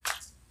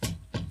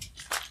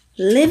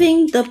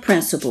Living the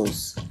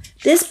Principles.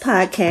 This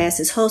podcast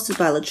is hosted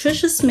by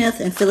Latricia Smith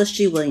and Phyllis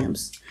G.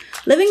 Williams.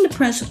 Living the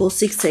Principles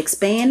seeks to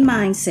expand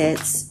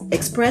mindsets,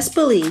 express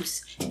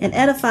beliefs, and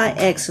edify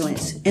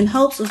excellence in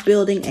hopes of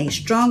building a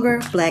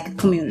stronger Black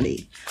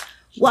community.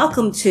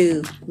 Welcome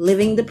to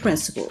Living the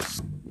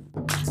Principles.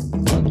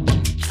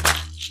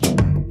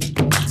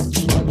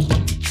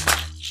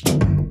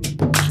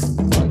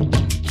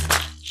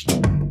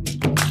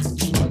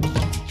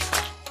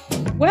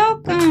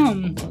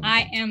 Welcome.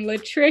 I am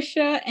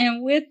Latricia,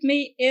 and with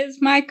me is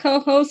my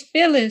co-host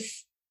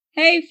Phyllis.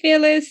 Hey,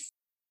 Phyllis.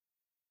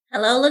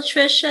 Hello,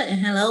 Latricia,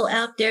 and hello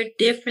out there,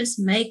 difference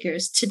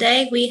makers.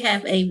 Today we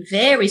have a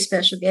very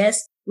special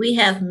guest. We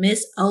have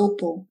Miss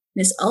Opal.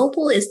 Miss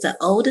Opal is the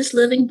oldest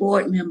living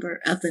board member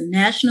of the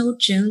National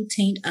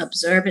Juneteenth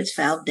Observance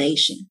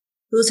Foundation,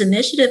 whose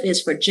initiative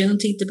is for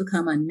Juneteenth to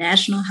become a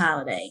national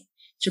holiday.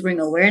 To bring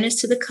awareness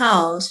to the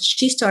cause,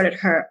 she started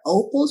her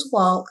Opal's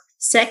Walk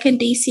Second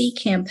DC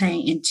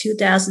campaign in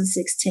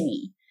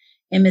 2016.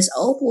 And Ms.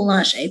 Opal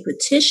launched a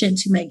petition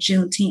to make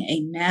Juneteenth a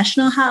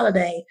national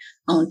holiday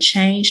on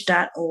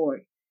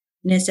change.org.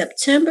 And in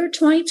September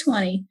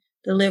 2020,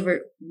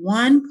 delivered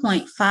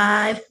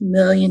 1.5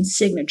 million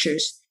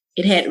signatures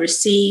it had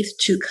received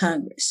to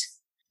Congress.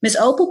 Ms.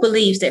 Opal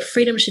believes that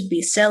freedom should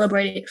be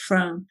celebrated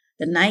from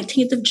the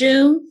 19th of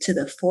June to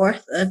the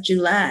 4th of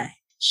July.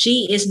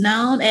 She is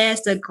known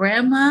as the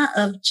Grandma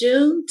of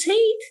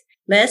Juneteenth.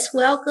 Let's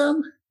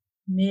welcome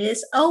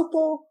Miss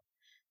Opal.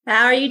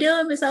 How are you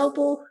doing, Miss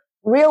Opal?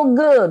 Real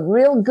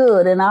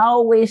good. And I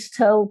always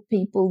tell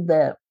people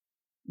that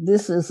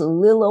this is a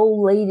little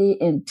old lady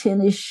in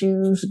tennis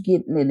shoes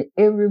getting in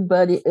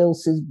everybody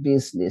else's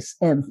business,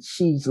 and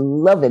she's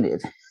loving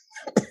it.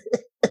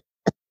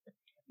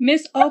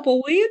 Miss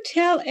Opal, will you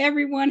tell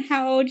everyone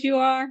how old you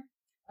are?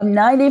 I'm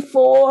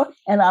 94,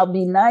 and I'll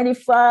be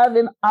 95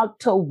 in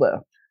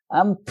October.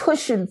 I'm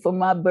pushing for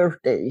my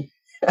birthday.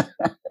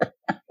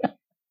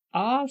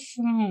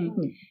 Awesome.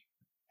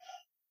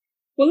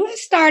 Well,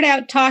 let's start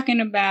out talking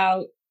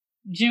about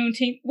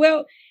Juneteenth.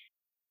 Well,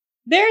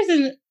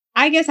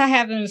 I guess I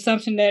have an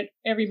assumption that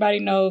everybody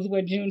knows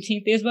what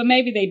Juneteenth is, but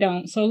maybe they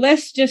don't. So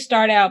let's just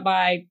start out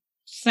by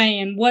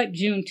saying what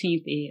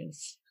Juneteenth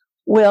is.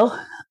 Well,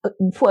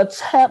 what's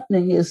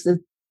happening is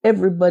that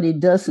everybody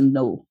doesn't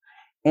know.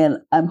 And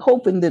I'm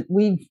hoping that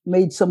we've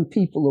made some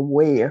people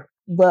aware.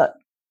 But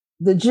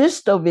the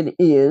gist of it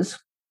is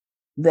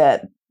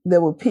that there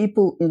were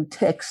people in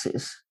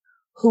Texas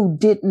who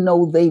didn't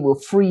know they were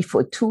free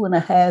for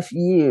 2.5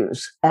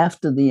 years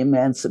after the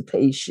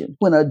emancipation,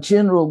 when a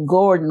General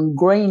Gordon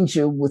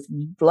Granger with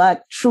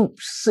Black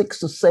troops,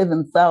 6,000 or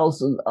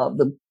 7,000 of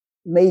them,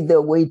 made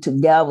their way to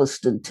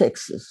Galveston,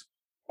 Texas.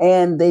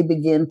 And they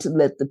began to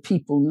let the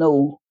people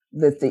know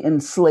that the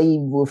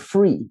enslaved were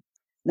free.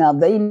 Now,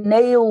 they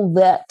nailed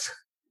that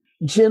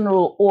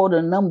General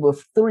Order number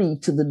 3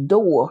 to the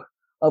door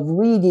of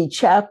Reedy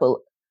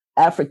Chapel,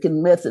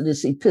 African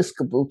Methodist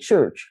Episcopal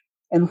Church.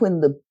 And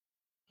when the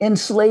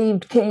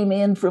enslaved came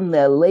in from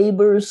their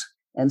labors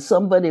and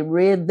somebody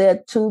read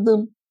that to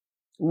them,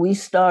 we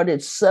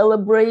started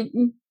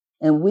celebrating,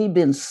 and we've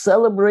been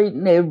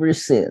celebrating ever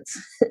since.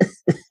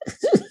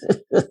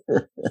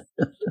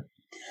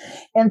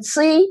 And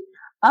see,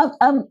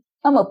 I'm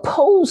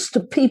opposed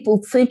to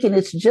people thinking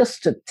it's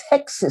just a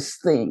Texas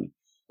thing.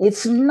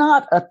 It's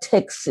not a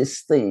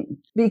Texas thing,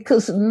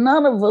 because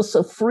none of us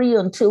are free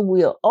until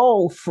we are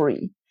all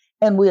free.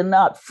 And we're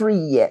not free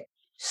yet.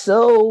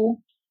 So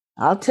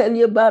I'll tell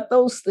you about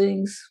those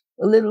things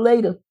a little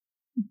later.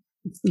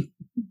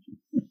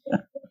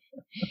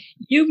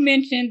 You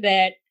mentioned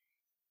that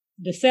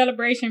the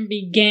celebration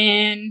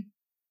began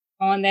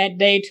on that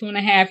day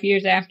 2.5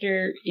 years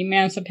after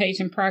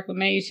Emancipation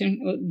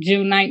Proclamation,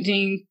 June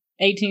 19,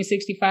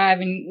 1865,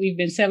 and we've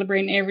been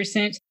celebrating ever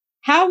since.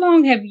 How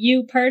long have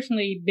you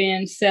personally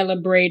been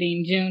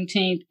celebrating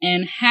Juneteenth,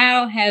 and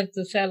how has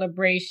the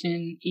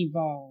celebration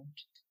evolved?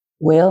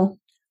 Well,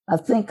 I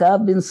think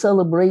I've been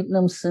celebrating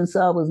them since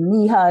I was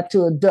knee-high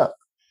to a duck,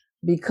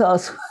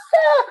 because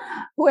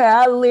where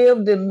I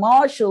lived in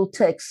Marshall,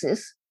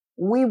 Texas,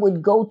 we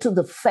would go to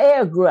the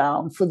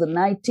fairground for the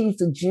 19th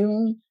of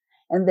June,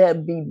 and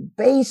there'd be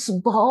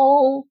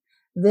baseball,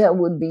 there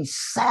would be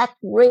sack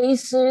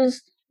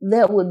races,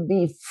 there would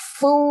be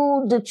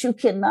food that you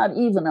cannot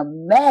even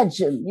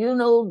imagine. You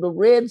know, the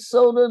red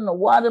soda and the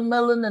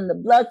watermelon and the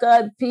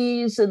black-eyed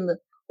peas and the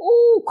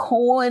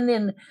corn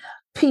and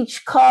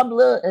peach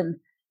cobbler, and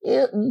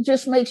it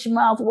just makes your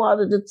mouth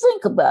water to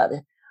think about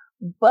it.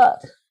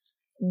 But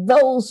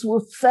those were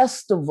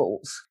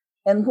festivals.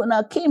 And when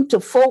I came to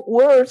Fort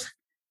Worth,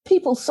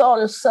 people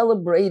sort of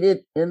celebrated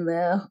in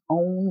their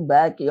own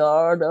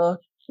backyard or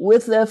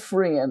with their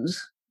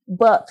friends.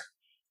 But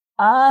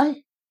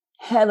I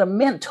had a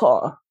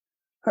mentor.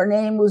 Her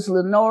name was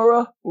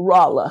Lenora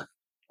Rolla.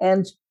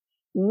 And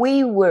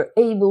we were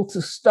able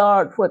to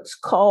start what's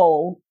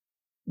called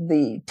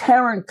the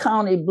Tarrant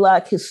County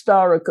Black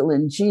Historical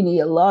and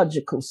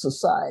Genealogical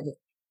Society.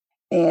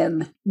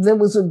 And there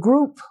was a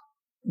group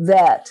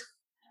that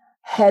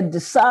had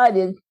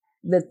decided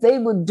that they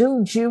would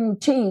do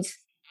Juneteenth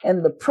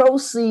and the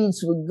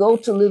proceeds would go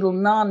to little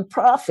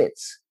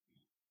nonprofits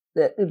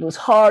that it was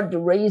hard to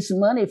raise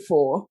money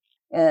for.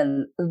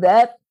 And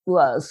that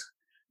was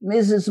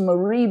Mrs.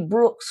 Marie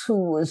Brooks,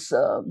 who was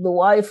the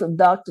wife of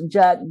Dr.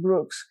 Jack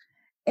Brooks,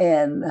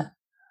 and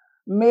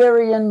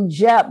Marion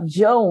Jap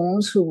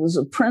Jones, who was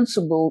a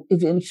principal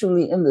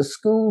eventually in the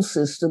school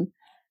system,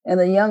 and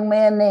a young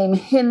man named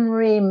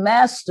Henry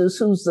Masters,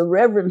 who's the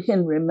Reverend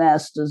Henry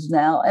Masters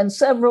now, and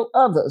several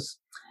others.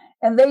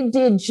 And they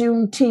did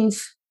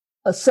Juneteenth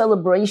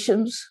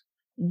celebrations,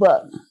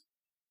 but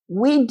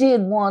we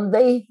did one.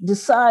 They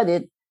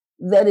decided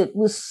that it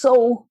was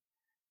so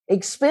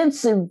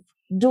expensive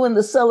doing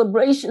the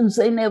celebrations,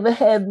 they never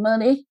had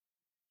money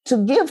to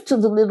give to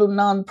the little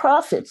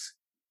nonprofits.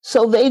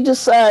 So they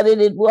decided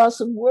it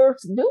wasn't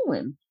worth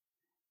doing.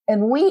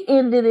 And we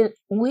ended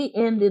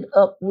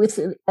up with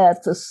it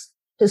at the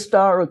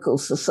Historical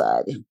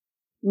Society.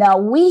 Now,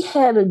 we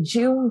had a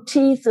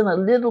Juneteenth in a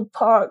little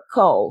park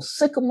called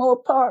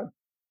Sycamore Park.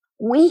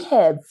 We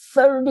had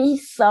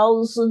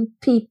 30,000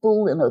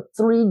 people in a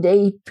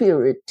 3-day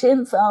period,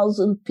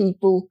 10,000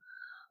 people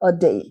a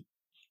day.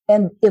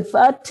 And if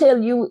I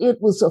tell you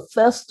it was a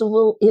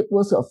festival, it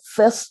was a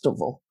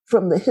festival.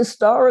 From the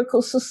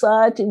Historical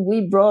Society,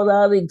 we brought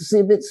out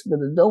exhibits, but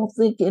I don't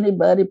think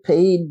anybody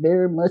paid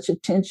very much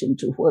attention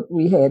to what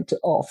we had to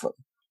offer.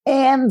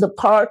 And the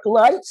park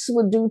lights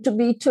were due to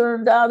be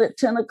turned out at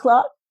 10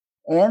 o'clock,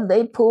 and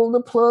they pulled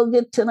the plug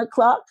at 10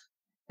 o'clock.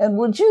 And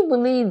would you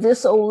believe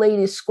this old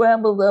lady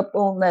scrambled up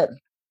on that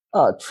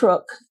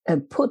truck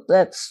and put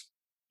that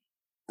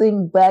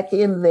thing back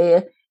in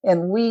there,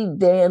 and we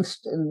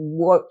danced and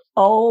worked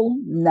all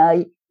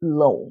night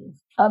long.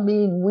 I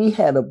mean, we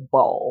had a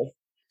ball.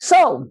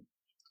 So,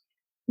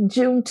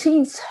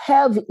 Juneteenths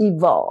have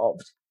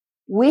evolved.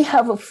 We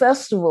have a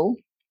festival,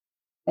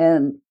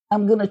 and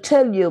I'm going to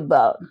tell you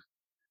about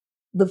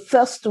the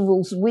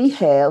festivals we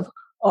have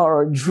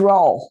are a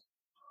draw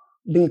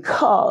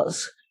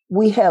because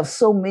we have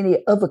so many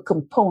other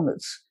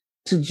components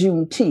to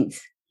Juneteenth.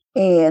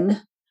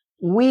 And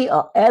we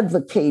are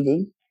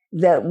advocating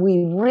that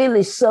we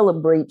really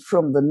celebrate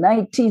from the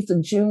 19th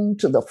of June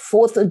to the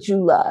 4th of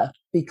July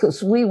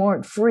because we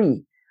weren't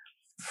free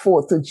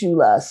 4th of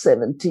July,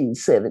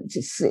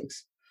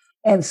 1776.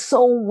 And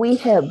so we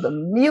have the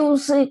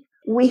music,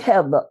 we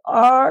have the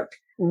art.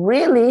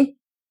 Really,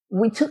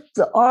 we took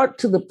the art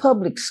to the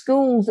public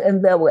schools,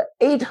 and there were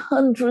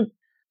 800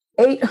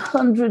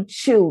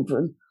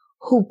 children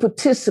who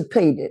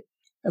participated.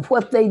 And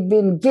what they'd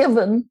been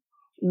given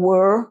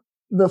were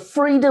the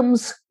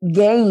freedoms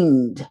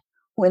gained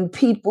when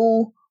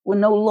people were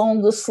no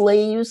longer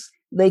slaves.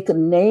 They could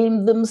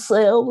name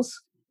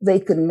themselves, they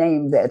could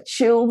name their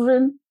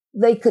children,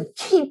 they could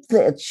keep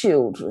their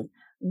children,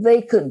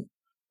 they could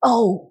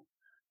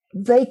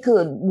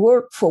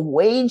work for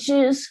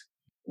wages,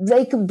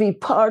 they could be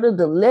part of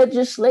the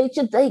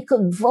legislature, they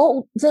could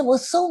vote. There were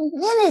so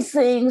many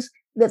things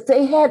that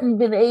they hadn't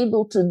been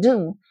able to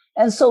do.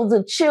 And so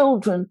the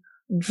children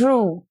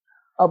drew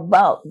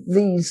about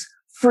these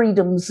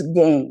freedoms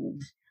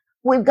gained.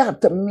 We've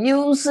got the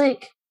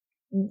music,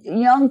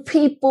 young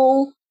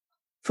people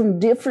from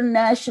different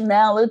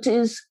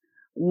nationalities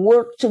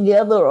work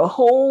together a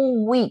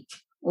whole week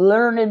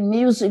learning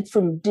music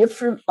from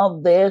different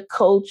of their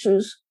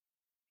cultures.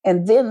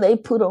 And then they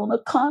put on a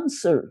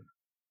concert,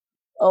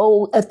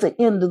 at the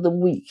end of the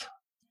week.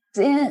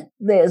 Then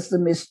there's the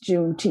Miss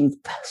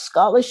Juneteenth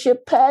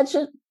Scholarship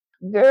Pageant.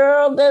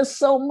 Girl, there's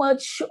so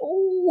much.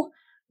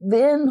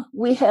 Then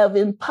we have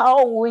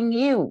Empowering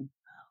You,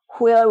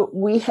 where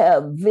we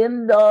have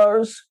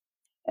vendors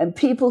and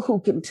people who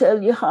can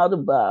tell you how to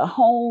buy a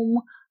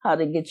home, how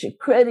to get your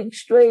credit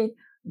straight.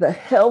 The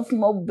health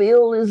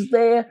mobile is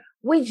there.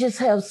 We just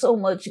have so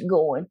much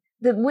going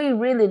that we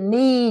really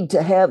need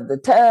to have the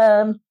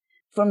time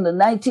from the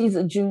 19th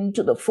of June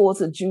to the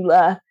 4th of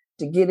July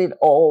to get it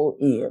all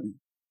in.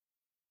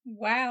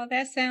 Wow,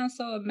 that sounds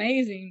so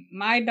amazing.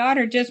 My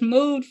daughter just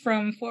moved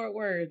from Fort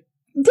Worth.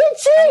 Did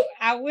she?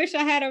 I wish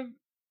I had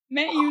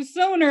met you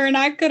sooner and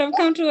I could have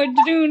come to a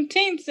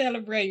Juneteenth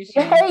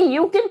celebration. Hey,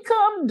 you can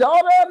come,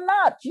 daughter or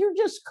not. You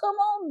just come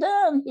on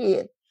down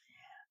here.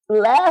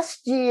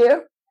 Last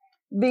year,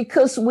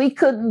 because we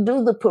couldn't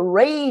do the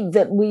parade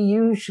that we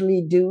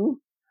usually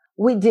do,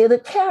 we did a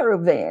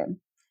caravan.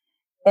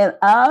 And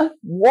I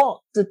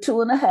walked the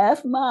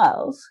 2.5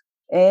 miles,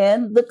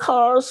 and the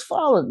cars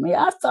followed me.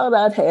 I thought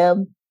I'd have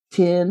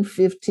 10,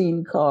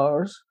 15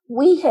 cars.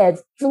 We had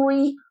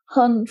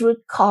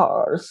 300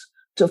 cars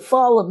to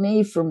follow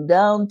me from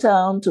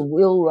downtown to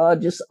Will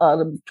Rogers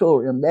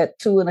Auditorium, that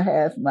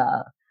 2.5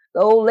 miles.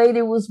 The old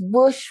lady was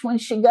bush when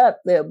she got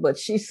there, but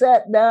she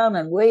sat down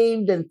and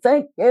waved and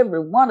thanked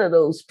every one of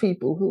those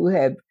people who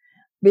had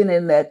been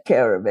in that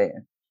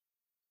caravan.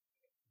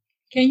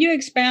 Can you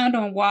expound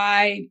on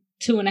why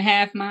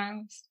 2.5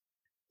 miles?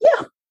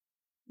 Yeah,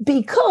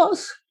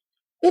 because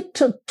it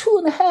took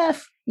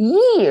 2.5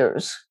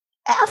 years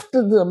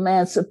after the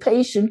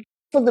emancipation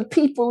for the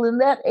people in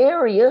that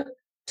area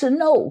to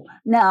know.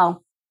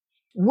 Now,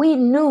 we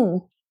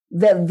knew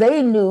that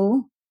they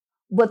knew,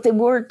 but they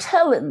weren't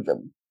telling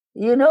them.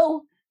 You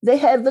know, they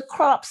had the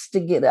crops to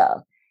get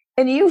out.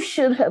 And you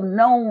should have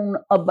known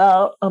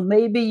about, or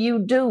maybe you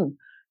do,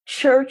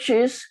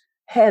 churches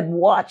had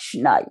watch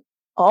night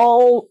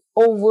all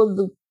over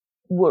the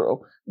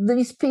world.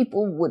 These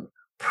people would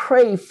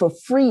pray for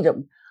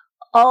freedom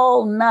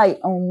all night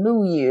on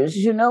New Year's,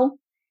 you know,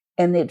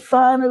 and it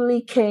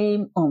finally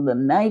came on the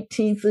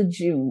 19th of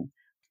June.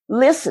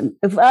 Listen,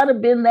 if I'd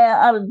have been there,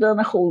 I'd have done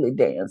a holy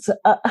dance.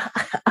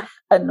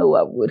 I know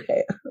I would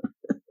have.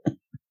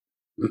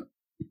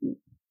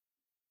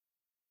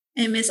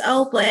 And Miss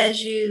Opal,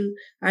 as you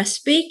are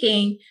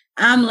speaking,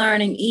 I'm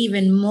learning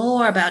even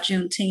more about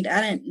Juneteenth.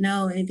 I didn't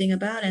know anything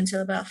about it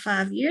until about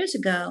 5 years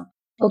ago.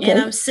 Okay.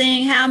 And I'm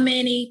seeing how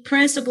many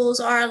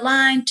principles are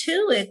aligned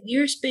to it.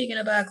 You're speaking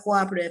about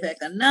cooperative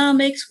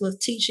economics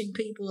with teaching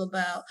people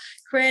about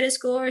credit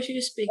scores.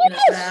 You're speaking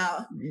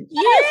about...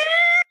 Yes.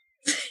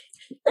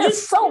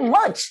 There's so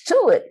much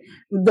to it.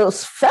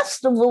 This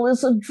festival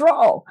is a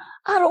draw.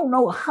 I don't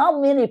know how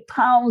many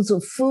pounds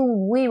of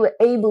food we were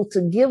able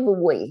to give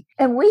away.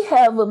 And we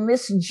have a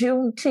Miss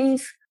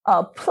Juneteenth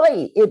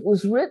play. It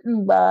was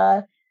written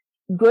by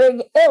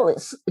Greg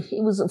Ellis. He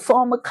was a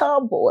former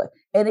cowboy,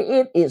 and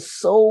it is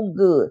so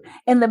good.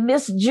 And the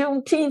Miss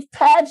Juneteenth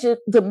pageant,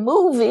 the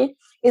movie,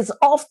 is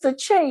off the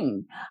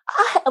chain.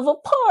 I have a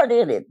part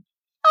in it.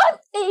 I'm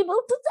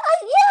able to,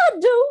 yeah, I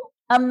do.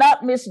 I'm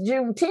not Miss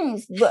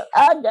Juneteenth, but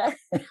I got.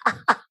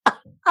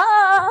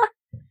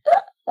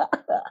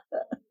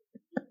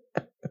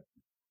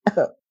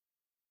 So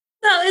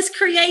it's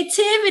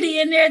creativity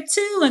in there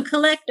too, and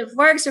collective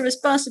works and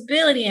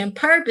responsibility and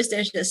purpose.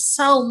 There's just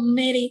so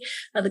many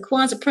of the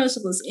Kwanzaa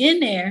principles in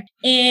there.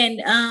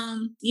 And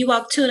you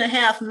walk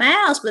 2.5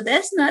 miles, but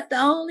that's not the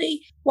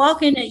only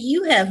walking that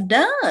you have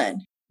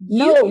done.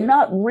 No,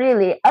 not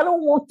really. I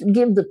don't want to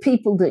give the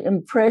people the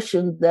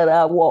impression that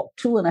I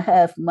walked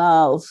 2.5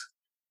 miles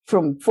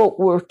from Fort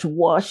Worth to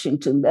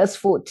Washington.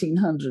 That's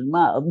 1,400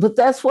 miles. But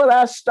that's what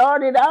I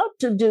started out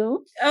to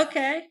do.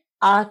 Okay.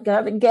 I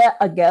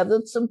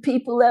gathered some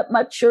people at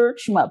my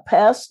church, my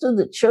pastor,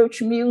 the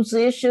church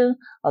musician,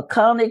 a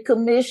county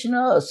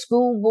commissioner, a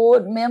school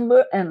board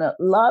member, and a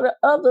lot of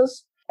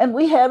others. And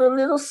we had a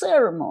little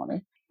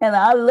ceremony. And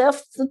I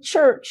left the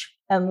church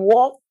and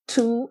walked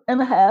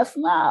 2.5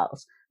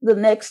 miles. The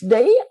next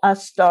day, I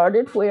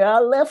started where I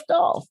left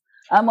off.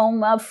 I'm on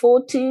my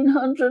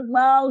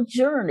 1,400-mile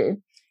journey.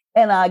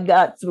 And I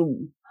got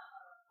through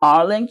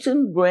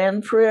Arlington,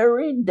 Grand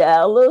Prairie,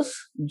 Dallas,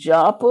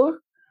 Joppa,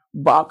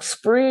 Box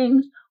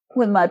Springs,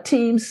 when my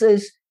team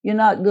says, you're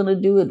not going to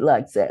do it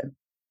like that.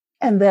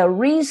 And their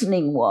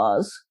reasoning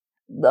was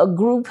the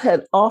group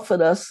had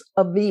offered us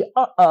a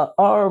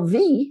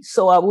RV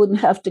so I wouldn't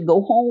have to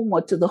go home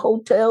or to the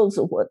hotels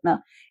or whatnot.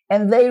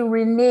 And they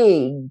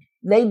reneged.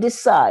 They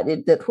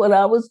decided that what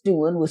I was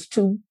doing was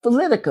too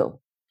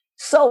political.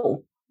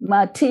 So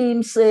my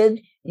team said,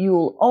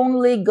 you'll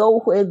only go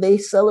where they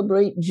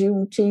celebrate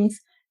Juneteenth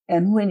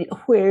and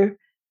where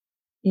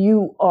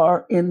you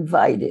are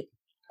invited.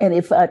 And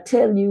if I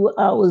tell you,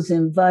 I was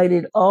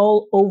invited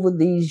all over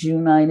these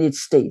United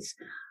States.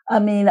 I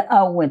mean,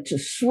 I went to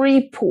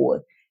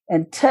Shreveport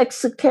and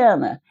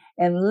Texarkana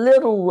and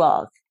Little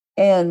Rock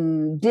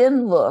and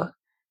Denver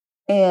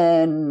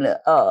and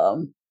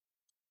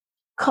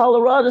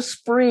Colorado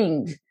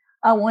Springs.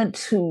 I went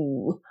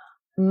to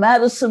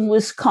Madison,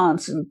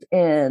 Wisconsin,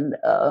 and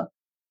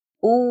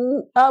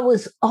I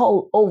was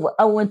all over.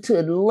 I went to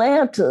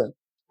Atlanta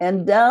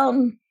and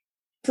down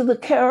to the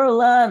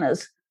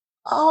Carolinas,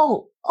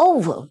 all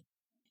over.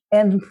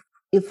 And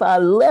if I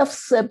left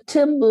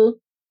September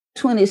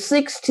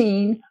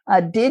 2016,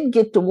 I did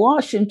get to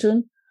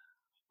Washington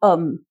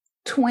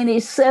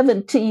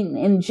 2017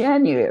 in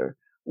January.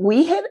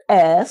 We had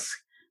asked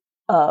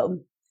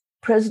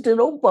President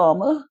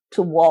Obama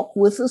to walk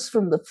with us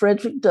from the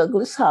Frederick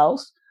Douglass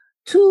House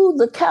to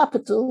the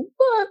Capitol,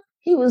 but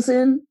he was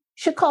in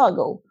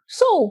Chicago.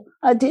 So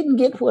I didn't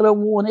get what I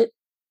wanted,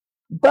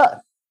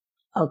 but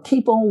I'll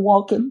keep on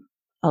walking.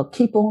 I'll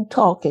keep on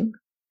talking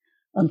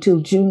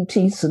until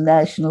Juneteenth's a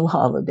national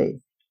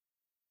holiday.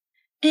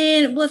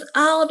 And with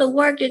all the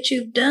work that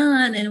you've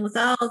done and with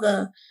all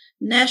the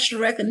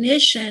national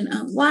recognition,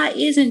 why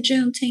isn't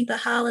Juneteenth a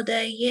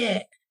holiday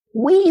yet?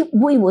 We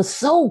were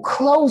so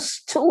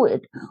close to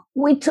it.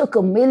 We took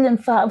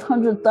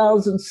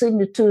 1,500,000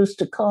 signatures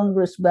to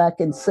Congress back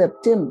in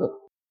September.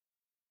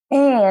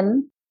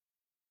 And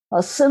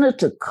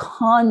Senator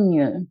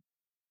Conyers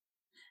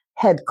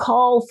had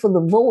called for the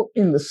vote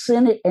in the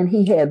Senate, and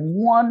he had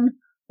one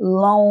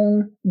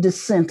lone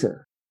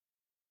dissenter.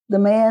 The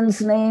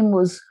man's name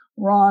was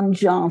Ron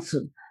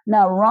Johnson.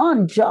 Now,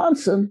 Ron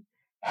Johnson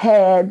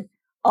had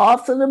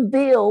authored a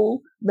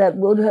bill that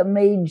would have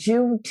made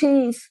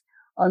Juneteenth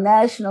a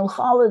national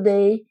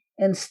holiday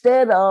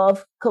instead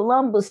of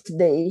Columbus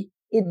Day.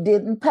 It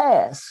didn't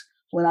pass.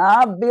 When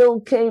our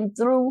bill came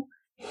through,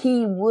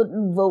 he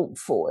wouldn't vote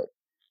for it.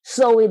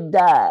 So it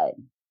died.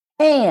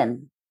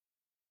 And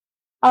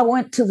I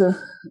went to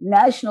the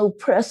National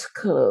Press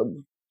Club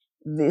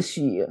this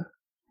year,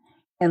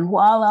 And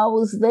while I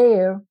was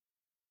there,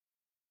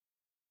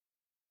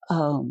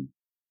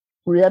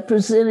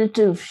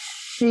 Representative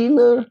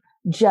Sheila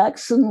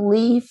Jackson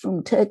Lee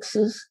from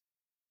Texas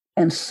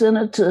and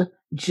Senator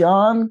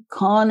John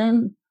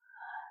Cornyn,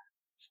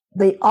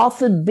 they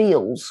authored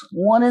bills,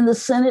 one in the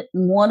Senate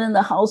and one in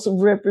the House of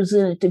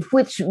Representatives,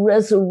 which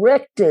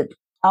resurrected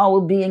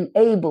our being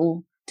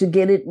able to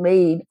get it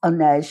made a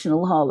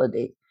national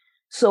holiday.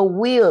 So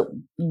we're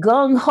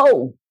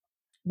gung-ho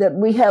that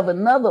we have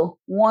another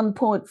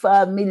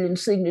 1.5 million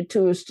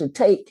signatures to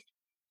take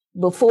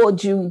before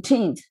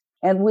Juneteenth.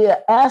 And we're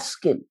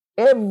asking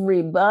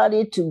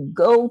everybody to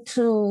go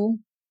to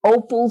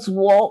Opal's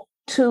Walk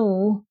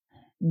to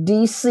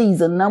DC,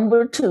 the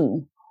number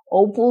 2,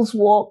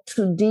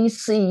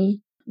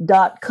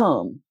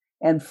 opalswalktodc.com,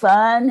 and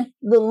find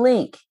the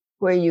link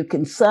where you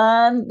can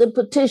sign the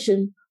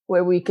petition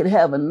where we could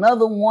have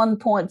another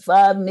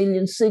 1.5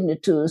 million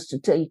signatures to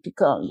take to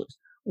Congress.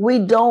 We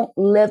don't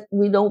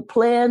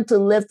plan to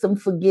let them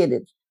forget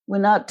it. We're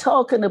not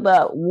talking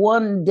about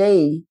one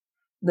day,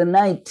 the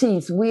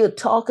 19th. We are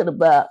talking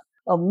about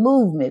a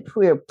movement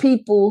where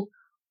people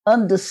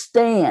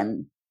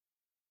understand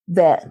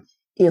that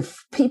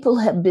if people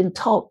have been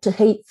taught to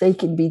hate, they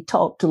can be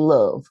taught to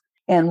love.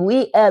 And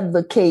we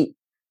advocate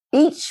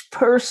each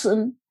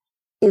person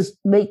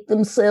make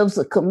themselves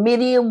a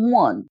committee of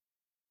one.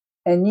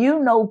 And you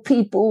know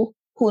people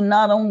who are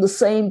not on the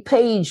same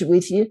page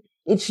with you.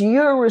 It's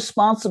your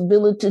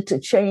responsibility to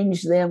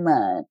change their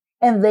mind.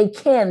 And they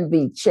can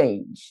be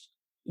changed.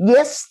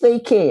 Yes, they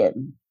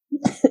can.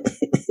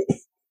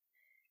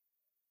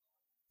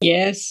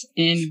 Yes,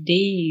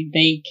 indeed,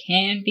 they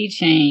can be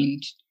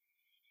changed.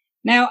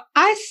 Now,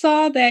 I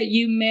saw that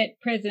you met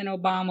President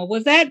Obama.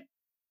 Was that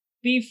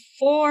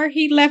before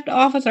he left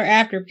office or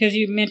after? Because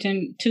you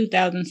mentioned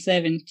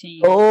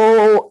 2017.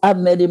 Oh, I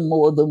met him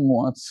more than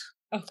once.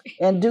 Okay.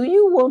 And do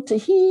you want to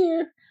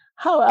hear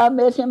how I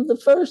met him the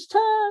first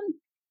time?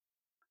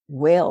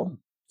 Well,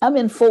 I'm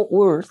in Fort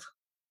Worth,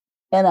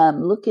 and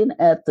I'm looking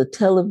at the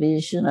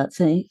television, I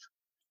think,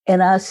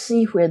 and I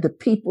see where the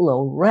people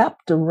are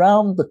wrapped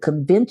around the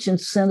convention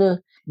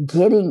center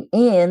getting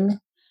in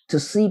to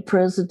see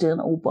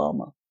President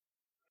Obama.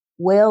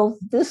 Well,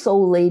 this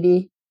old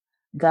lady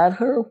got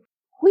her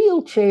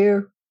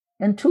wheelchair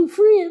and 2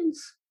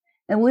 friends,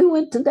 and we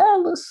went to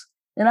Dallas,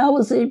 and I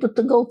was able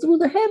to go through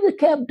the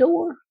handicap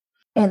door,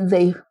 and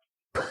they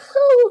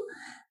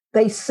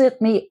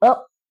sent me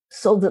up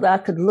so that I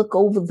could look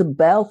over the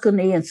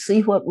balcony and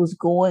see what was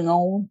going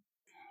on.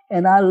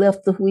 And I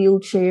left the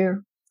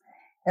wheelchair,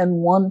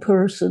 and one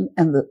person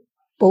and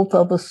both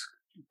of us,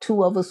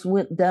 2 of us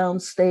went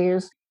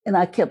downstairs, and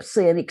I kept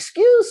saying,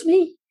 excuse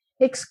me,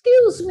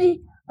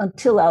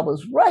 until I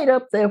was right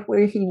up there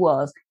where he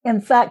was. In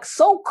fact,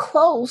 so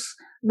close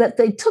that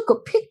they took a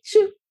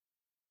picture,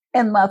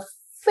 and my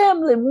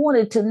family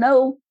wanted to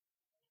know,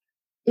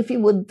 if you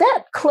were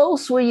that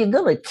close, were you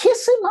going to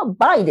kiss him or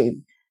bite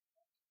him?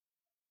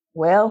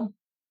 Well,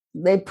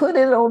 they put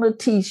it on a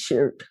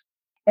T-shirt,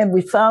 and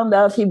we found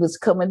out he was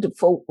coming to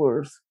Fort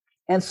Worth.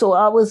 And so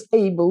I was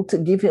able to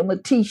give him a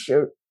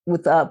T-shirt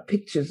with our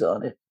pictures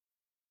on it.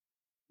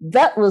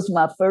 That was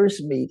my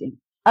first meeting.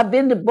 I've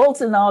been to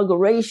both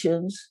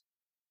inaugurations,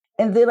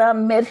 and then I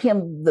met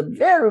him the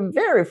very,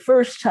 very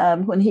first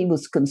time when he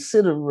was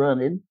considered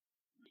running.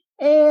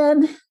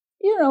 And,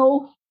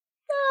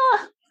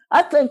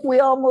 I think we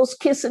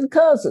almost kissing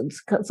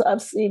cousins because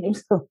I've seen him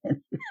so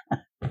many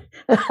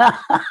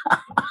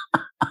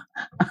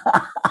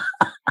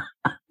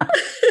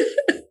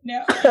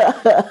Now,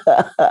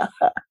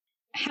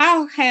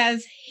 how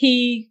has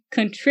he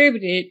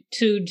contributed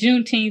to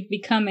Juneteenth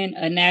becoming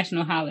a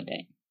national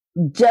holiday?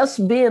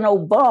 Just being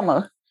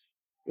Obama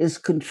is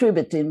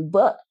contributing,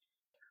 but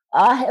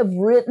I have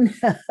written,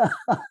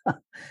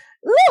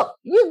 look,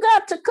 you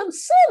got to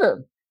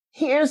consider,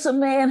 here's a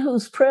man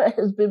who's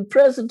has been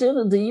president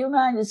of the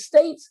United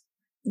States.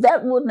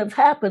 That wouldn't have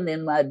happened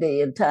in my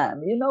day and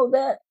time. You know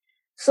that?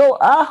 So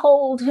I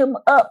hold him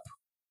up,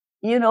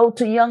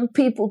 to young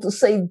people to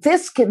say,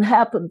 this can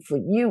happen for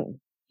you.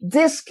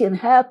 This can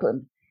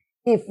happen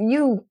if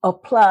you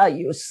apply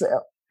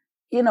yourself.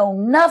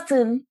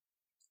 Nothing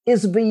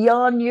is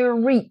beyond your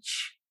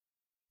reach.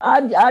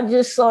 I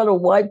just sort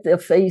of wipe their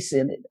face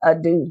in it. I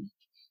do.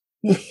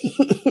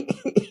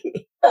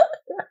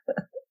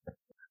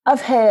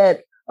 I've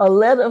had a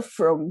letter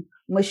from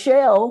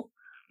Michelle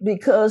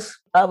because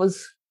I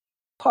was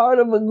part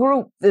of a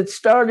group that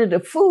started a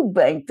food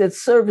bank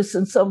that's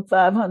servicing some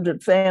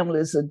 500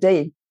 families a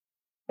day.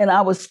 And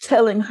I was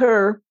telling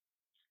her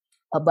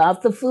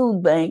about the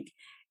food bank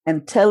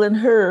and telling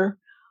her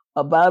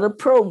about a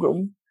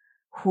program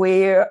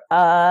where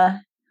I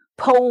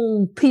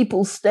polled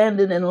people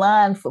standing in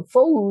line for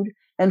food,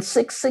 and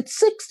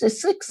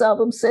 66 of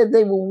them said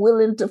they were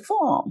willing to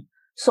farm.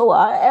 So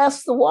I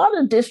asked the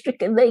water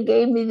district, and they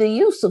gave me the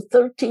use of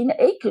 13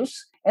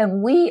 acres.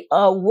 And we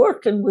are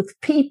working with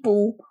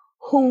people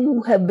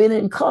who have been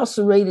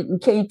incarcerated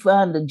and can't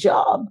find a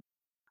job.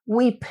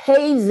 We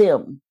pay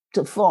them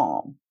to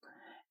farm.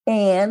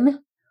 And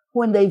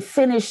when they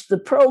finish the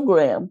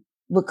program,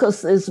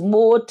 because there's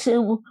more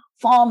to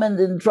farming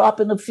than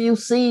dropping a few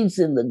seeds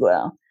in the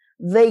ground.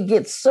 They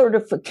get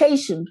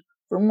certification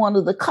from one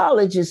of the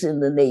colleges in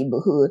the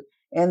neighborhood,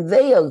 and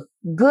they are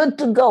good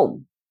to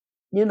go.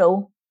 You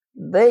know,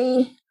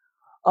 they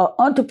are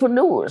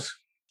entrepreneurs.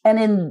 And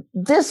in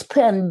this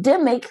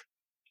pandemic,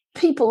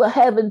 people are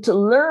having to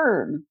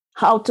learn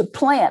how to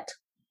plant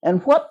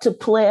and what to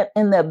plant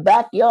in their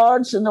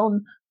backyards and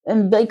on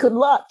in vacant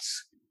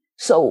lots.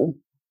 So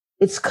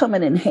it's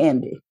coming in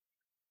handy.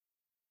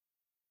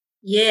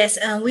 Yes,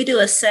 we do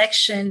a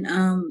section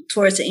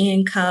towards the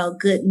end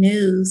called Good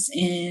News,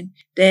 and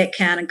that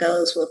kind of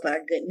goes with our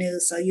good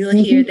news. So you'll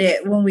hear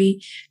that when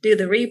we do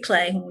the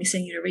replay, when we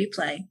send you the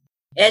replay.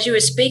 As you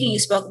were speaking, you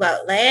spoke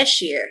about last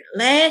year.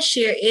 Last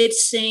year, it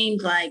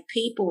seemed like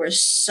people were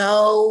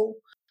so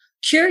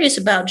curious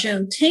about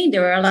Juneteenth.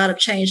 There were a lot of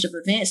changed up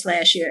events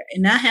last year.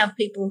 And I have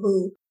people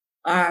who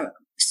are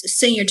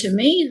senior to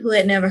me who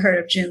had never heard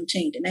of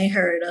Juneteenth, and they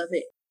heard of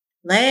it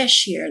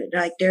last year.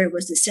 Like there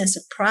was a sense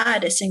of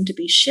pride that seemed to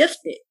be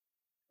shifted.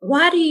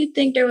 Why do you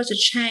think there was a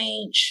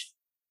change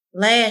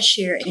last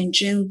year in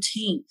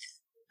Juneteenth?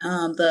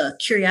 The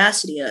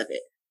curiosity of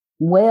it.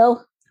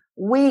 Well,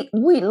 we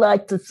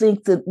like to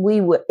think that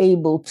we were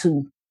able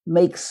to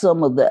make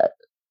some of that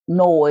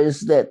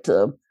noise that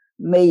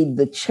made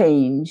the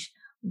change.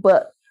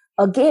 But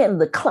again,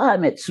 the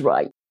climate's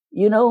right.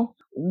 You know,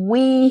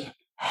 we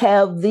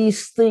have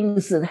these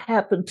things that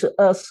happen to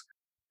us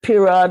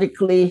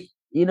periodically.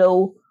 You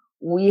know,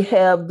 we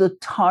have the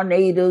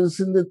tornadoes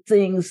and the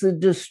things that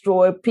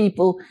destroy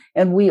people,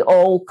 and we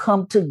all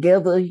come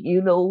together,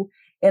 you know,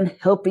 and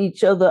help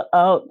each other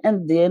out.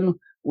 And then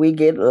we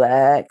get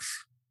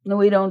lax. No,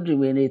 we don't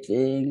do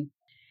anything.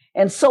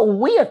 And so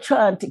we are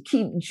trying to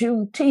keep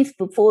Juneteenth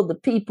before the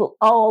people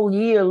all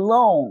year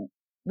long,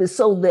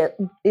 so that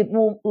it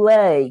won't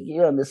lag,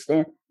 you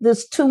understand?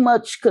 There's too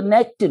much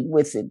connected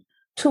with it,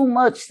 too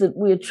much that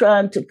we're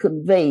trying to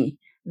convey,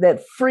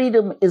 that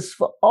freedom is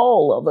for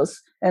all of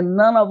us, and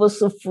none of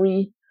us are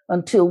free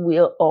until we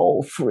are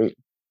all free.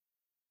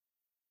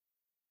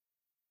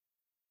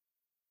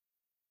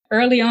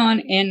 Early on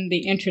in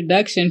the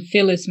introduction,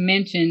 Phyllis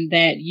mentioned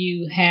that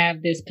you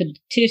have this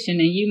petition,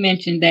 and you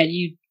mentioned that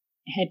you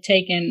had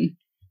taken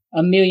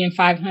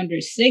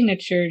 1,500,000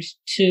 signatures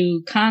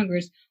to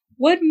Congress.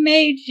 What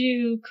made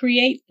you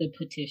create the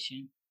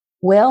petition?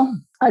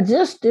 Well, I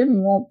just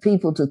didn't want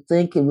people to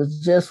think it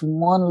was just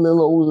one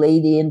little old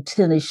lady in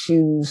tennis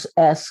shoes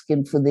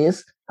asking for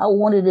this. I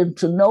wanted them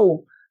to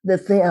know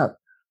that there are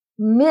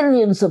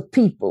millions of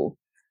people.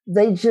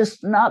 They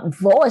just not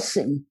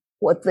voicing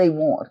what they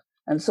want.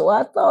 And so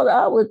I thought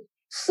I would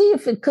see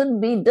if it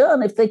couldn't be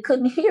done, if they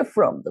couldn't hear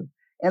from them.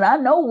 And I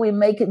know we're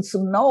making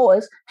some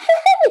noise.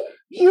 Hey,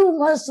 you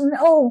must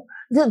know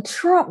that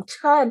Trump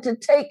tried to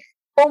take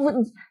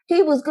over.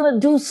 He was going to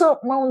do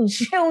something on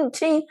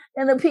Juneteenth,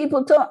 and the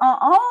people told,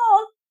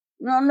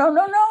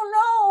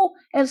 no.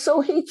 And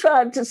so he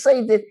tried to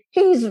say that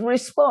he's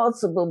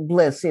responsible,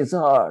 bless his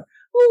heart.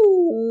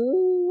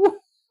 Ooh.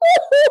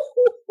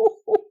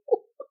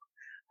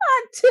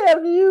 I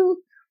tell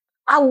you,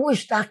 I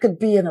wished I could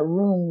be in a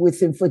room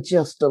with him for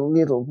just a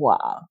little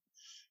while.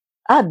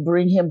 I'd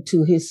bring him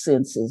to his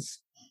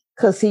senses,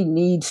 because he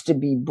needs to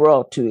be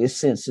brought to his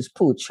senses,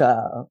 poor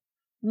child.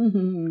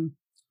 Mm-hmm.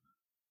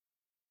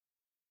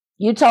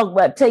 You talk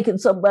about taking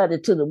somebody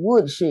to the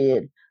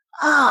woodshed.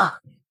 How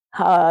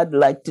I'd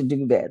like to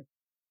do that.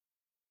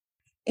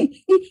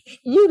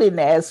 You didn't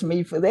ask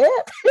me for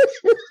that.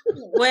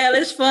 Well,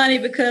 it's funny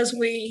because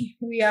we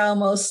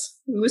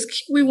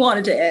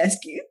wanted to ask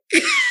you.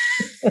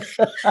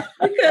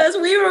 Because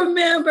we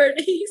remembered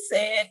he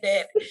said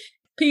that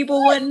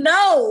people wouldn't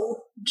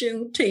know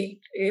Juneteenth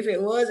if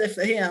it wasn't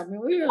for him.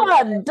 And we were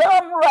what a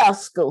dumb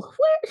rascal.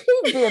 Where'd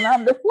he been?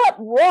 Under what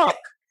rock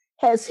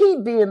has he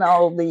been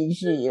all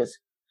these years?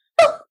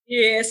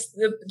 Yes,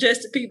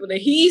 just the people that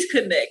he's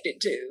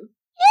connected to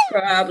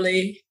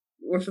probably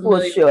were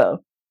familiar. For sure.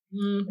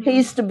 Mm-hmm.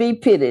 He's to be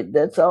pitied.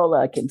 That's all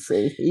I can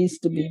say. He's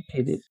to be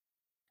pitied.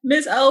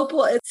 Miss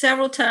Opal,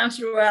 several times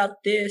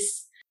throughout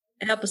this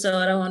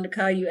episode, I wanted to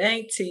call you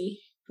Auntie.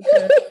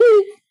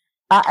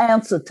 I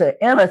answer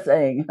to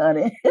anything,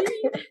 honey.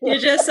 You're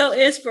just so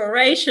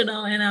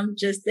inspirational, and I'm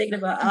just thinking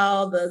about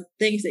all the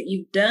things that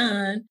you've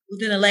done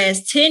within the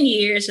last 10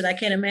 years, and I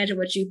can't imagine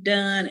what you've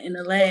done in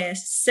the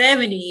last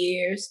 70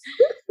 years.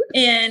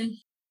 And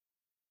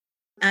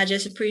I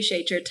just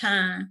appreciate your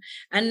time.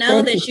 I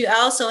know that you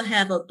also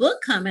have a book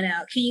coming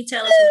out. Can you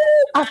tell us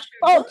about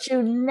your book?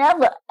 You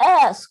never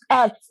asked.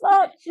 I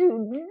thought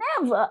you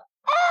never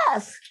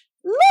asked.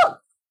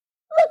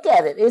 Look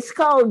at it. It's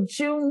called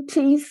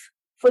Juneteenth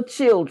for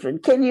Children.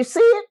 Can you see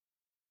it?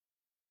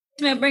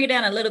 Ma'am, bring it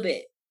down a little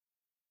bit.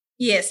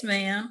 Yes,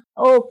 ma'am.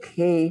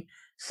 Okay.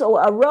 So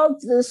I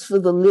wrote this for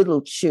the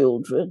little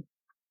children.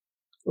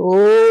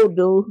 Oh,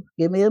 no.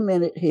 Give me a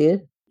minute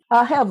here.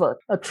 I have a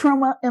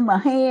tremor in my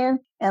hand,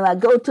 and I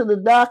go to the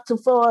doctor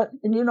for it.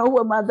 And you know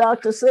what my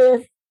doctor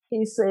said?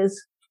 He says,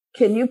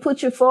 "Can you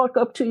put your fork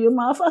up to your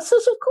mouth?" I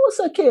says, "Of course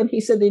I can." He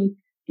said, "Then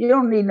You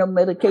don't need no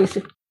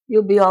medication.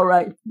 You'll be all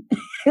right.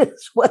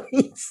 That's what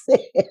he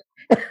said.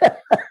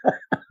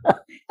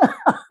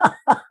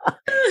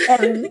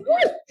 And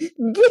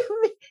give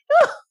me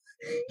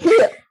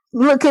here.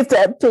 Look at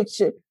that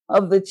picture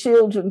of the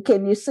children.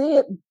 Can you see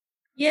it?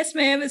 Yes,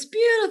 ma'am. It's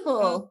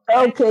beautiful.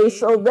 Okay,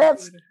 so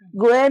that's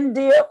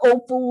Granddare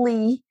Opal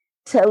Lee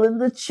telling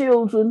the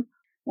children.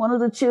 One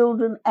of the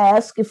children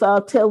asked if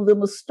I'll tell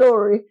them a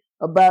story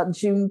about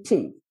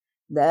Juneteenth.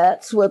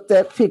 That's what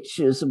that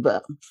picture is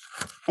about.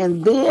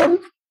 And then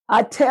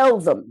I tell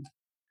them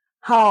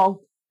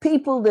how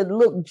people that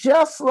look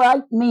just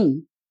like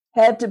me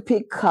had to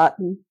pick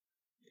cotton,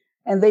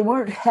 and they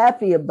weren't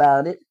happy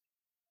about it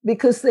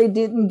because they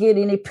didn't get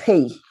any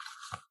pay.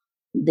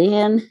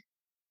 Then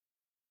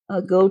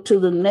I go to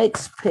the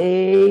next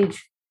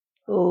page.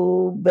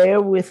 Oh, bear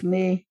with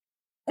me.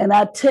 And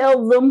I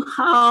tell them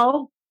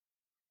how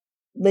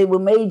they were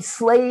made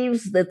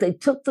slaves, that they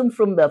took them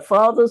from their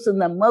fathers and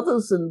their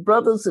mothers and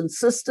brothers and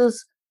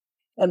sisters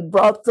and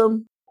brought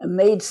them and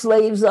made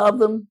slaves of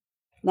them.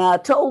 Now, I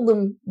told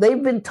them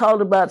they've been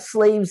taught about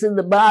slaves in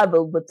the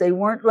Bible, but they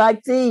weren't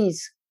like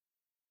these.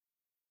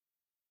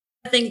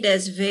 I think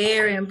that's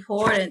very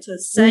important to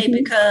say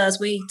because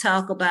we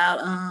talk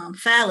about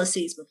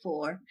fallacies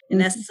before,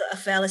 and that's a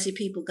fallacy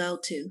people go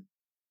to.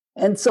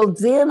 And so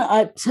then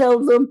I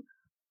tell them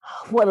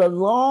what a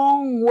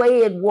long way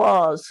it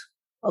was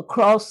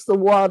across the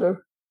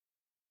water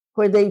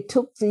where they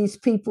took these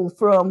people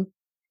from,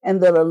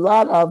 and that a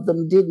lot of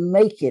them didn't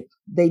make it.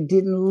 They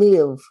didn't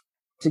live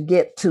to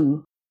get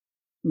to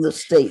the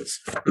States.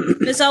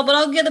 So, but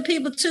don't give the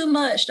people too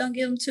much. Don't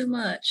give them too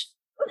much.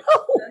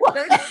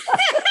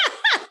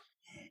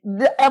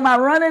 Am I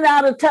running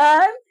out of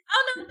time?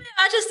 Oh no,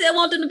 I just still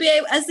want them to be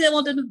able. I still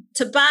want them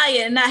to buy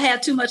it and not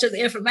have too much of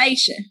the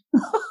information.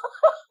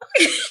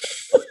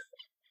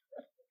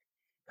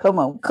 Come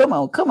on.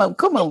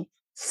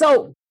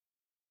 So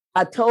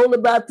I told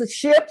about the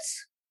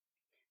ships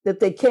that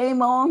they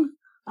came on.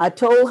 I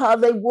told how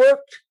they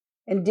worked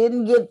and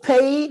didn't get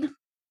paid.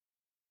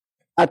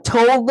 I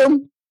told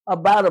them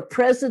about a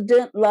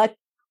president like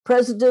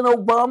President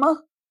Obama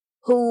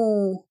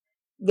who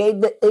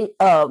gave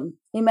the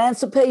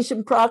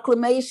Emancipation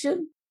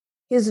Proclamation.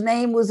 His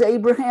name was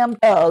Abraham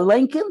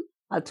Lincoln.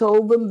 I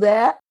told them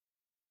that.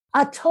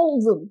 I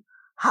told them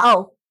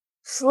how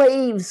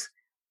slaves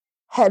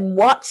had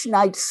watch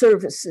night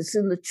services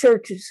in the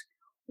churches,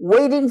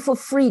 waiting for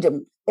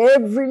freedom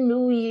every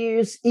New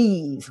Year's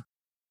Eve.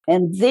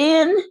 And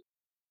then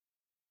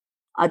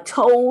I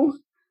told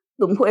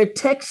them where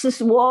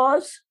Texas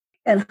was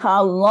and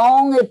how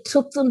long it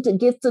took them to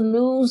get the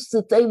news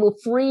that they were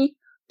free.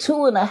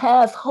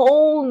 2.5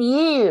 whole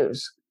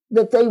years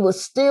that they were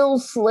still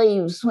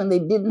slaves when they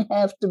didn't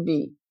have to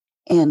be.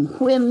 And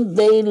when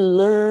they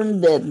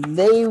learned that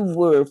they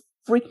were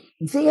free,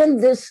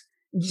 then this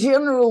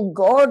General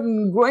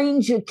Gordon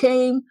Granger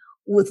came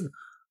with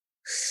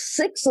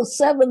 6,000 or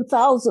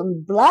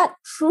 7,000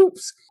 black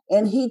troops,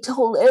 and he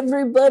told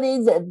everybody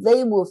that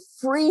they were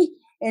free,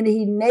 and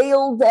he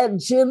nailed that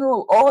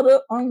general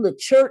order on the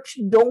church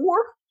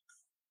door.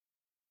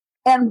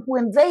 And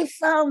when they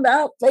found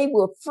out they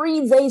were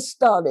free, they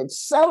started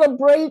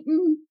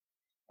celebrating,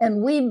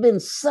 and we've been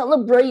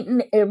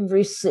celebrating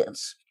ever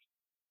since.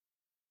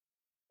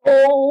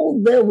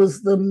 Oh, there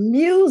was the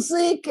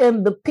music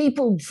and the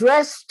people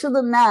dressed to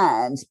the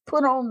nines,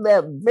 put on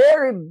their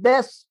very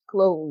best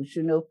clothes,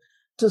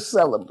 to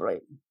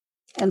celebrate.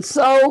 And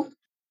so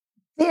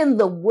then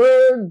the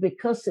word,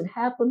 because it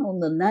happened on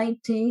the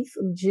 19th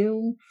of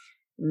June,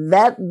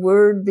 that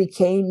word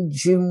became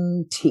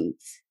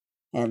Juneteenth.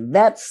 And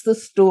that's the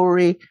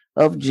story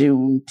of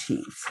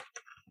Juneteenth.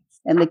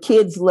 And the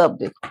kids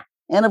loved it.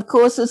 And of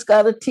course, it's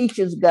got a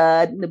teacher's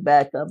guide in the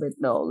back of it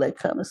and all that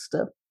kind of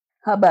stuff.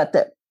 How about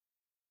that?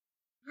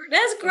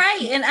 That's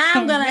great. And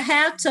I'm going to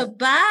have to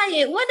buy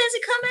it. When does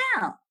it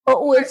come out?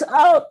 Oh, it's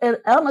out, and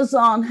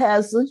Amazon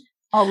has it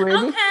already.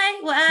 Okay.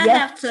 Well, I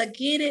have to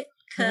get it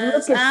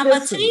because I'm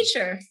a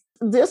teacher.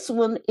 This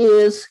one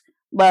is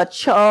by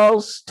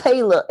Charles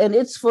Taylor, and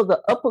it's for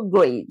the upper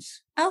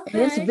grades. Okay.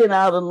 And it's been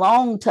out a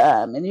long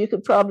time, and you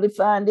could probably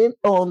find it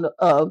on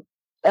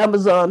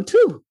Amazon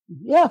too.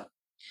 Yeah.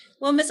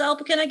 Well, Miss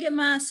Opal, can I get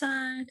mine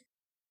signed?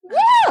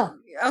 Yeah.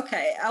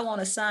 Okay. I want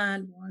to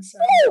sign one. So.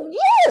 Oh,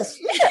 yes.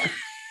 Yeah.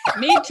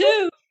 Me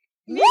too.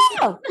 Yeah.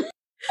 All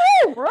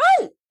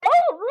right.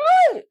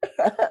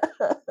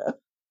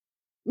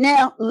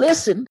 Now,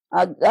 listen,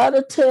 I got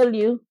to tell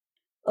you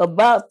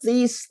about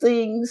these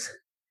things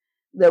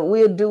that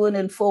we're doing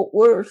in Fort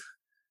Worth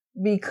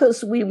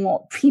because we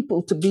want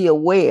people to be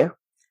aware.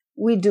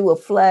 We do a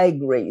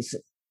flag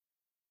raising.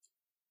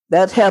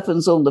 That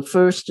happens on the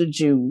 1st of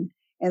June.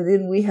 And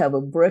then we have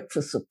a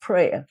breakfast of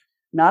prayer.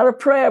 Not a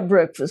prayer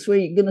breakfast where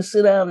you're going to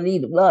sit down and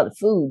eat a lot of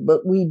food,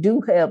 but we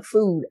do have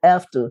food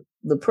after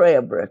the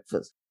prayer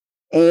breakfast.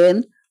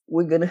 And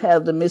we're going to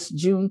have the Miss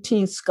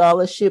Juneteenth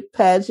Scholarship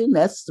Pageant.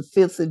 That's the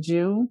 5th of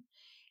June.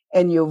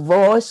 And Your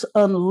Voice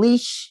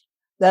Unleash,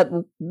 that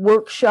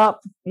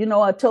workshop,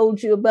 I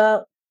told you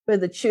about, where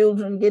the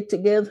children get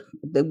together.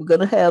 They were going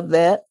to have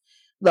that,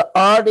 the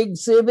art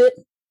exhibit,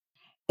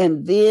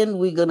 and then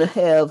we're going to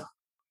have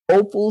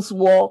Opal's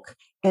Walk.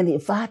 And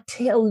if I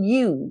tell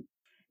you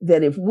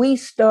that if we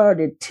start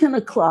at 10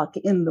 o'clock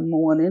in the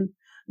morning,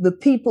 the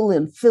people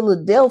in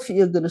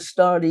Philadelphia are going to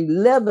start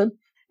 11,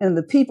 and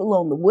the people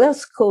on the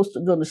West Coast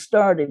are going to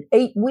start at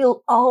 8.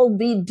 We'll all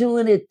be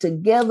doing it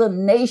together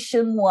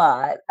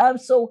nationwide. I'm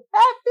so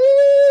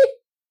happy.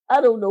 I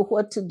don't know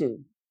what to do.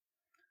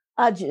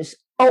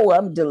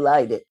 I'm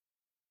delighted.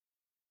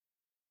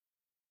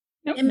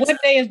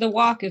 What day is the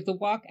walk? Is the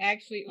walk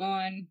actually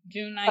on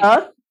June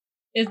 19th?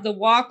 Is the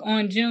walk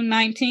on June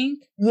 19th?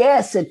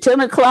 Yes, at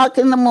 10 o'clock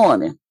in the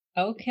morning.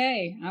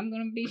 Okay, I'm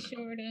going to be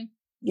sure to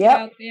get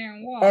out there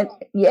and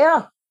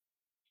walk.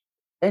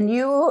 And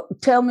you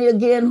tell me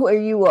again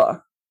where you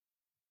are.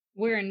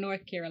 We're in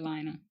North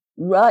Carolina.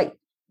 Right.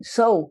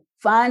 So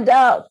find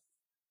out,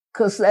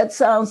 because that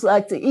sounds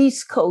like the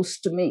East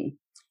Coast to me.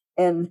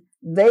 And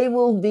they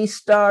will be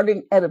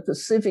starting at a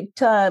Pacific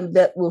time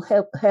that will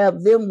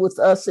have them with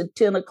us at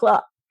 10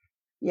 o'clock.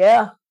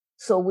 Yeah.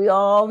 So we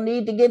all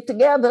need to get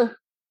together.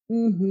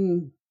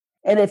 Mm-hmm.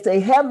 And if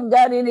they haven't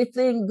got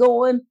anything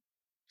going,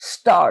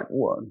 start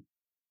one.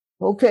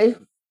 Okay?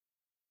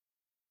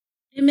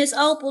 And Miss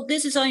Opal,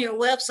 this is on your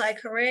website,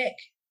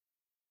 correct?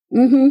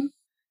 Mm-hmm.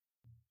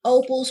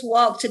 Opal's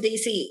Walk to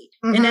DC.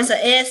 Mm-hmm. And there's an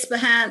S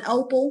behind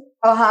Opal.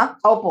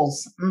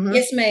 Opals. Mm-hmm.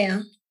 Yes,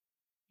 ma'am.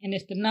 And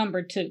it's the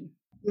number 2.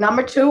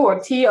 Number 2 or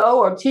TO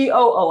or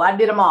TOO. I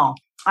did them all.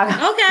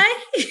 Okay.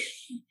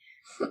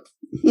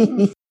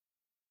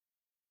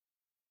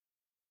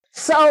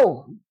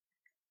 So,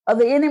 are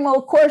there any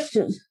more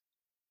questions?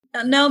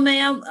 No,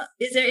 ma'am.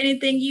 Is there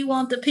anything you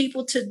want the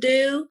people to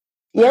do?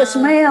 Yes,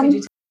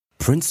 ma'am.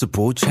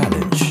 Principal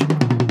challenge.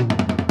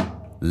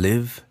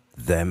 Live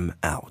them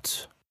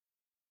out.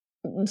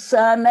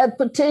 Sign that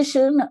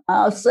petition.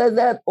 I'll say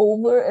that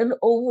over and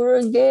over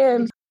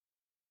again.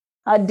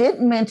 I did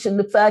mention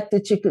the fact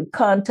that you could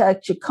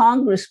contact your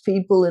Congress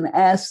people and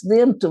ask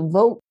them to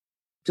vote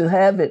to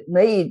have it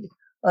made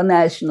a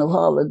national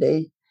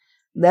holiday.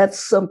 That's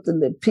something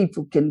that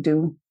people can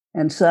do,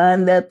 and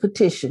sign that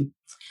petition.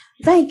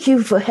 Thank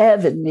you for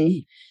having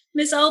me.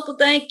 Miss Opal,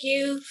 thank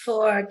you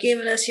for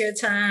giving us your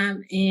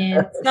time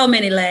and so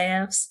many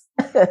laughs.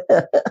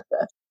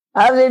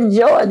 I've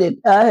enjoyed it.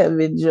 I have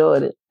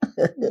enjoyed it.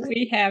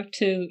 We have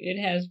too.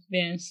 It has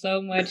been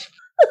so much.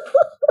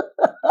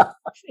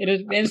 It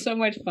has been so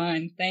much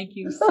fun. Thank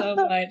you so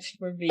much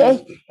for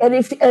being here.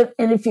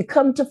 And if you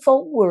come to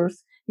Fort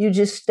Worth, you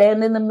just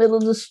stand in the middle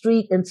of the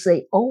street and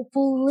say,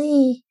 Opal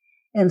Lee,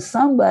 and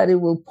somebody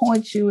will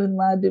point you in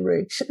my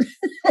direction.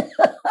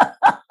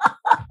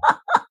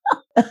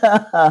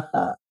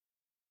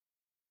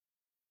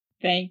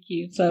 Thank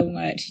you so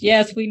much.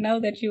 Yes, we know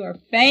that you are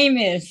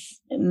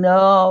famous.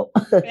 No.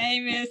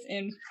 Famous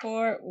in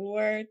Fort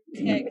Worth,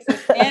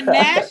 Texas, and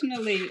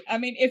nationally. I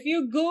mean, if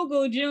you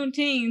Google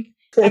Juneteenth,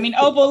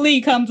 Opal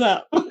Lee comes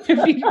up.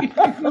 If you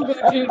Google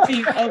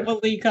Juneteenth, Opal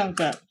Lee comes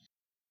up.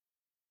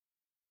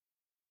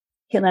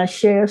 Can I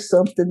share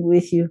something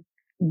with you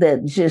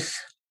that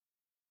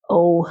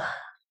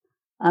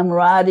I'm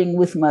riding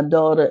with my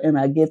daughter and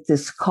I get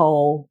this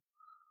call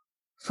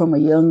from a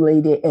young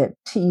lady at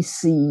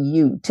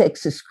TCU,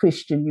 Texas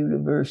Christian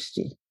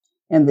University.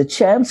 And the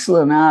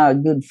chancellor and I are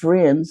good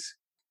friends.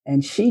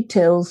 And she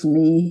tells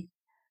me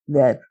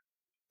that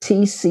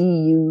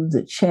TCU,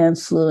 the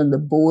chancellor and the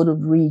board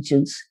of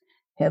regents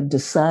have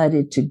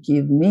decided to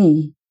give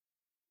me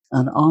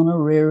an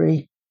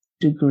honorary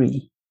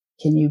degree.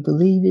 Can you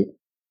believe it?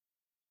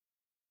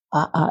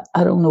 I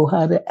don't know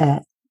how to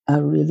act. I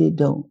really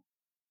don't.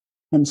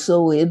 And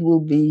so it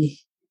will be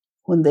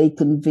when they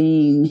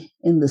convene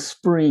in the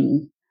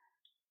spring,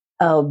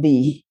 I'll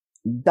be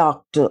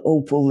Dr.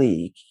 Opal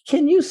Lee.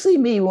 Can you see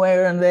me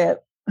wearing that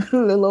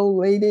little old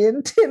lady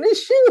in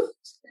tennis shoes?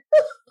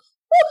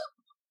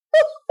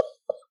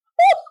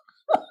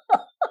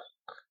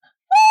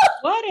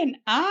 What an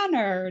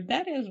honor.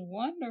 That is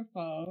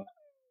wonderful.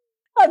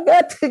 I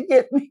got to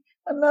get me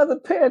another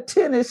pair of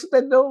tennis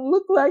that don't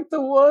look like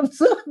the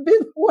ones I've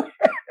been wearing.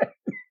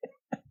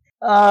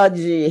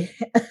 Gee.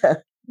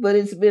 But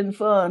it's been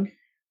fun.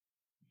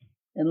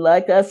 And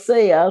like I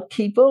say, I'll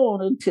keep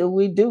on until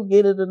we do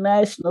get it a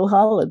national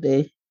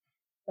holiday.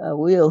 I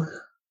will.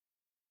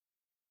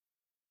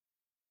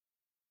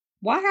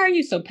 Why are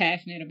you so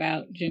passionate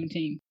about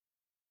Juneteenth?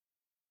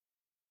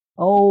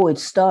 Oh, it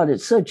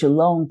started such a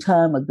long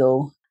time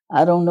ago.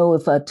 I don't know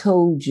if I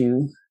told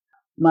you.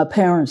 My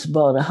parents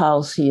bought a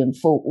house here in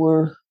Fort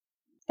Worth,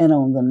 and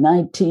on the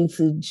 19th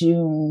of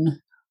June,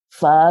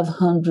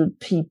 500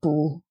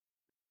 people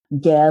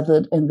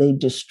gathered and they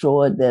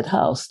destroyed that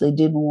house. They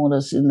didn't want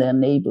us in their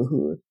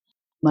neighborhood.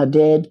 My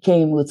dad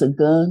came with a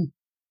gun,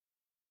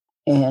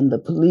 and the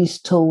police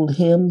told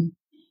him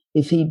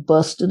if he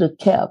busted a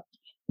cap,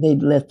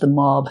 they'd let the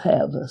mob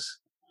have us.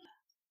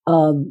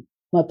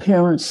 My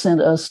parents sent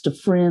us to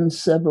friends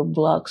several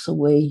blocks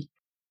away,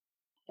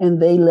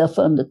 and they left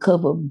under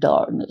cover of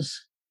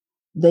darkness.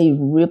 They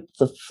ripped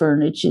the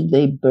furniture,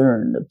 they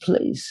burned the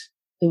place.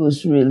 It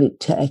was really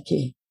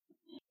tacky.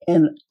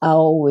 And I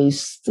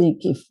always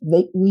think if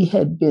we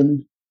had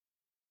been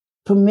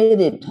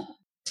permitted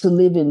to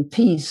live in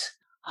peace,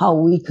 how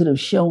we could have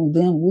shown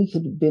them we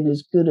could have been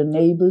as good a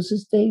neighbors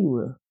as they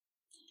were.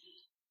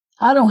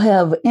 I don't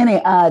have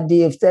any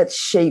idea if that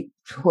shaped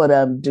what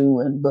I'm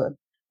doing, but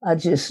I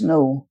just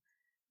know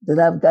that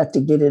I've got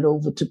to get it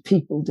over to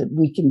people that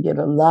we can get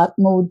a lot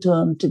more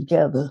done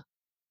together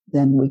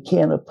than we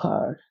can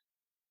apart.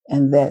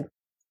 And that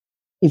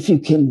if you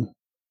can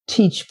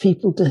teach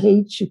people to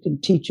hate, you can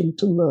teach them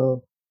to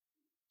love.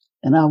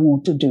 And I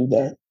want to do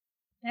that.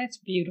 That's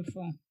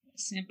beautiful.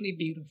 Simply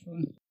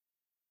beautiful.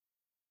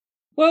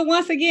 Well,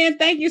 once again,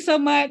 thank you so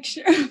much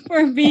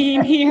for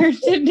being here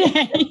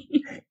today.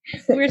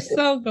 We're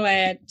so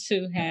glad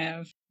to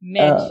have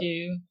met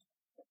you.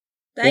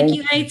 Thank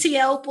you, Auntie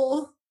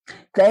Opal.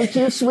 Thank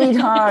you,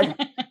 sweetheart.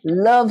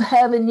 Love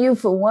having you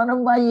for one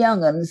of my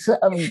young'uns.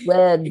 I'm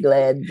glad.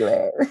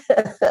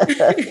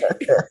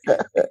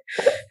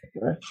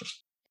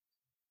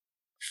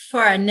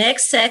 For our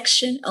next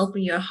section,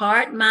 open your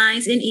heart,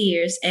 minds, and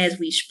ears as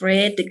we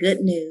spread the good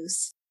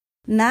news.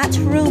 Not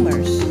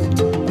rumors,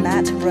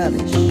 not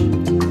rubbish.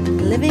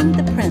 Living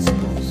the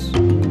principles,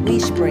 we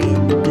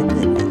spread the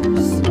good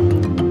news.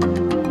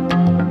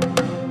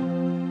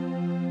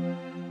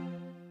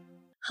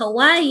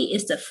 Hawaii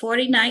is the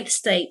 49th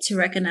state to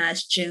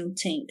recognize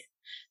Juneteenth.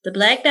 The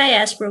Black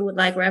diaspora would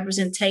like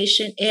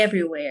representation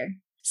everywhere.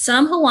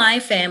 Some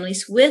Hawaiian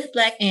families with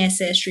Black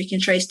ancestry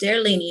can trace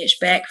their lineage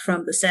back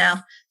from the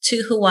South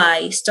to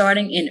Hawaii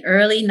starting in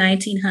early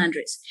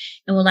 1900s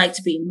and would like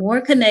to be more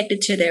connected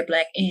to their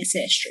Black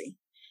ancestry.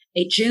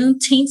 A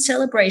Juneteenth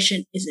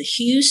celebration is a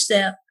huge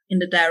step in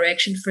the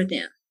direction for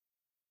them.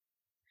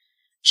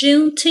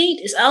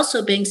 Juneteenth is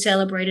also being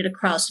celebrated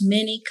across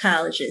many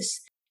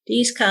colleges.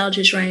 These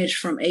colleges range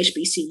from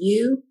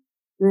HBCU,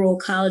 rural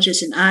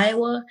colleges in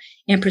Iowa,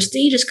 and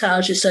prestigious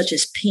colleges such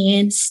as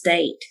Penn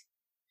State.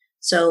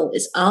 So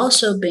it's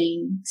also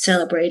being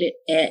celebrated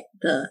at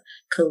the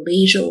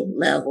collegial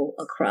level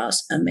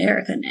across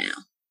America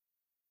now.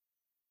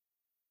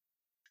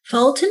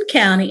 Fulton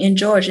County in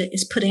Georgia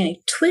is putting a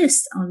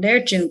twist on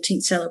their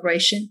Juneteenth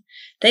celebration.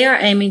 They are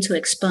aiming to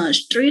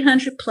expunge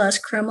 300 plus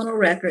criminal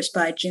records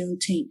by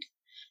Juneteenth.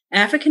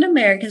 African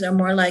Americans are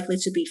more likely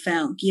to be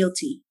found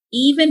guilty,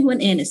 even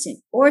when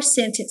innocent, or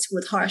sentenced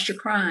with harsher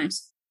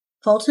crimes.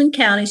 Fulton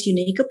County's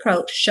unique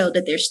approach showed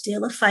that there's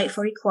still a fight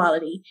for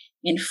equality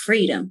and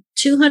freedom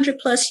 200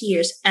 plus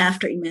years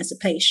after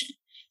emancipation.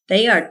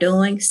 They are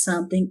doing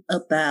something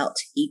about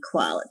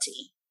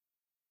equality.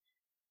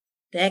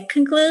 That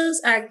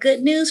concludes our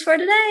good news for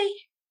today.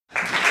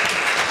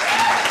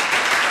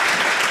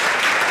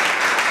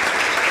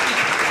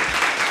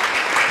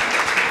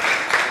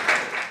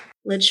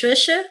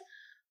 Latricia,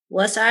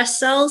 what's our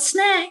soul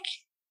snack?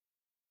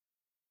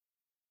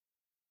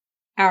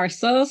 Our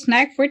soul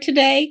snack for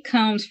today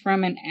comes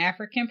from an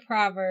African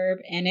proverb,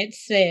 and it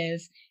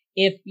says,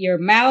 if your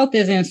mouth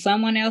is in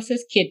someone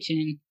else's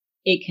kitchen,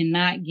 it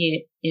cannot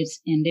get its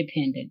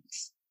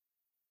independence.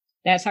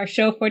 That's our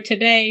show for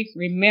today.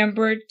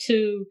 Remember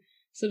to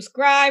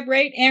subscribe,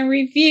 rate, and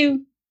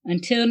review.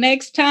 Until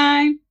next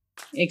time,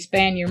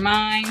 expand your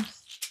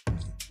minds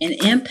and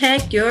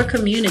impact your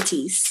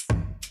communities.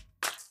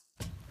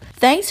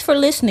 Thanks for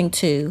listening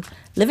to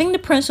Living the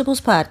Principles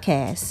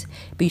podcast.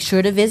 Be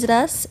sure to visit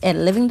us at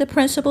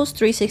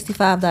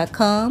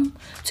livingtheprinciples365.com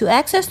to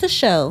access the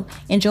show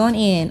and join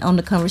in on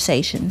the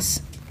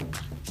conversations.